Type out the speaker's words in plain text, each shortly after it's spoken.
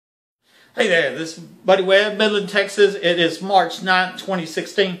Hey there, this is Buddy Webb, Midland, Texas. It is March 9th,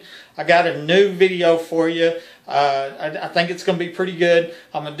 2016. I got a new video for you. I think it's going to be pretty good.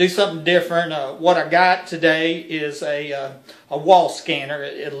 I'm going to do something different. What I got today is a wall scanner.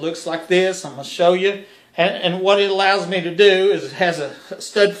 It looks like this. I'm going to show you. And what it allows me to do is it has a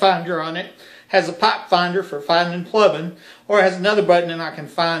stud finder on it, has a pipe finder for finding plumbing, or it has another button and I can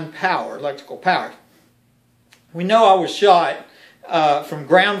find power, electrical power. We know I was shot from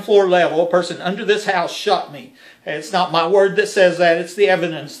ground floor level. A person under this house shot me. It's not my word that says that, it's the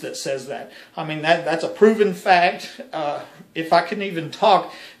evidence that says that. I mean, that's a proven fact. If I can even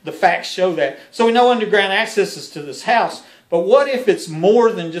talk, the facts show that. So we know underground access is to this house, but what if it's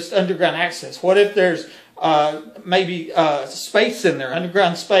more than just underground access? What if there's maybe space in there,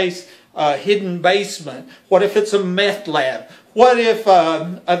 underground space, hidden basement? What if it's a meth lab? What if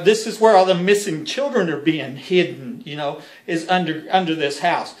this is where all the missing children are being hidden, you know, is under this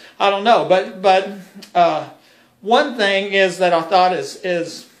house? I don't know, but one thing is that I thought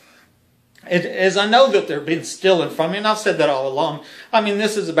is I know that they're being stolen from me, and I've said that all along. I mean,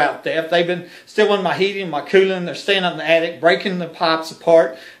 this is about theft. They've been stealing my heating, my cooling. They're staying up in the attic, breaking the pipes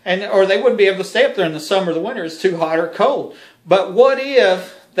apart, or they wouldn't be able to stay up there in the summer or the winter. It's too hot or cold. But what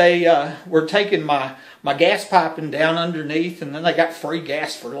if they were taking my gas piping down underneath, and then they got free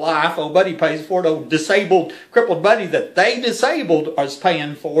gas for life? Old buddy pays for it. Old disabled, crippled buddy that they disabled is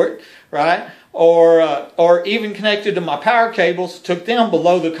paying for it, right? Or even connected to my power cables, took them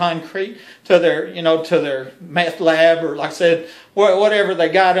below the concrete to their, to their meth lab, or like I said, whatever they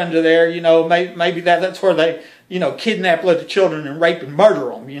got under there. Maybe that's where they, kidnap little children and rape and murder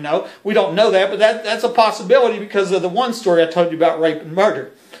them. We don't know that, but that's a possibility because of the one story I told you about rape and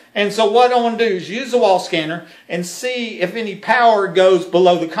murder. And so what I want to do is use the wall scanner and see if any power goes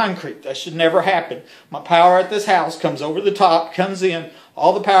below the concrete. That should never happen. My power at this house comes over the top, comes in,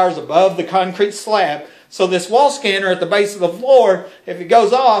 all the power is above the concrete slab. So this wall scanner at the base of the floor, if it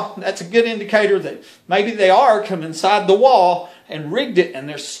goes off, that's a good indicator that maybe they are coming inside the wall and rigged it, and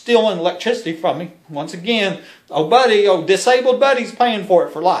they're stealing electricity from me. Once again, disabled buddy's paying for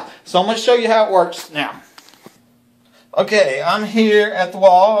it for life. So I'm going to show you how it works now. Okay, I'm here at the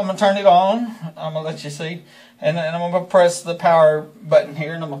wall. I'm going to turn it on. I'm going to let you see. And then I'm going to press the power button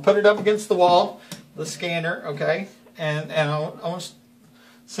here, and I'm going to put it up against the wall, the scanner, okay? And I want to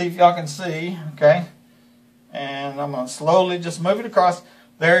see if y'all can see, okay? And I'm going to slowly just move it across.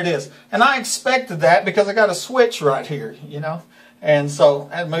 There it is. And I expected that because I got a switch right here, And so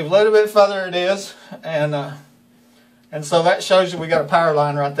I had to move a little bit further. It is. And so that shows you we got a power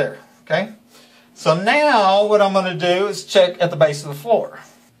line right there, okay? So now what I'm going to do is check at the base of the floor.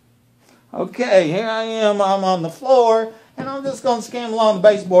 Okay, here I am. I'm on the floor, and I'm just going to scan along the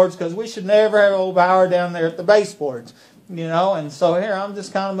baseboards because we should never have old power down there at the baseboards, And so here I'm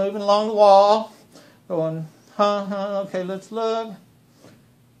just kind of moving along the wall, going, okay, let's look.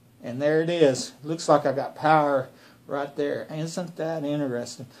 And there it is. Looks like I got power right there. Isn't that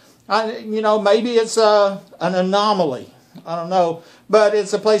interesting? Maybe it's an anomaly. I don't know, but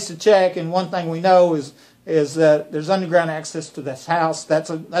it's a place to check. And one thing we know is that there's underground access to this house. That's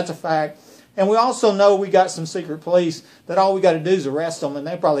a fact. And we also know we got some secret police that all we got to do is arrest them, and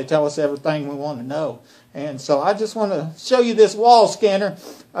they probably tell us everything we want to know. And so I just want to show you this wall scanner.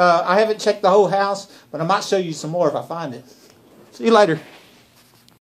 I haven't checked the whole house, but I might show you some more if I find it. See you later.